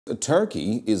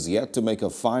Turkey is yet to make a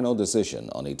final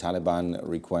decision on a Taliban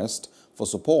request for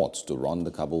support to run the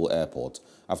Kabul airport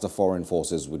after foreign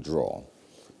forces withdraw.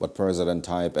 But President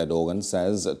Tayyip Erdogan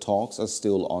says talks are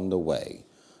still underway.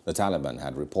 The Taliban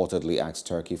had reportedly asked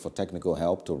Turkey for technical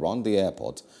help to run the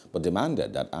airport, but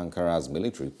demanded that Ankara's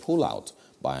military pull out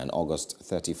by an August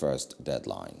 31st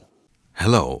deadline.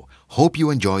 Hello, hope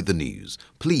you enjoyed the news.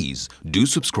 Please do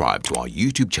subscribe to our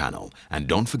YouTube channel and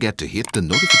don't forget to hit the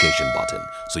notification button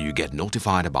so you get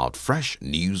notified about fresh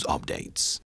news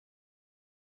updates.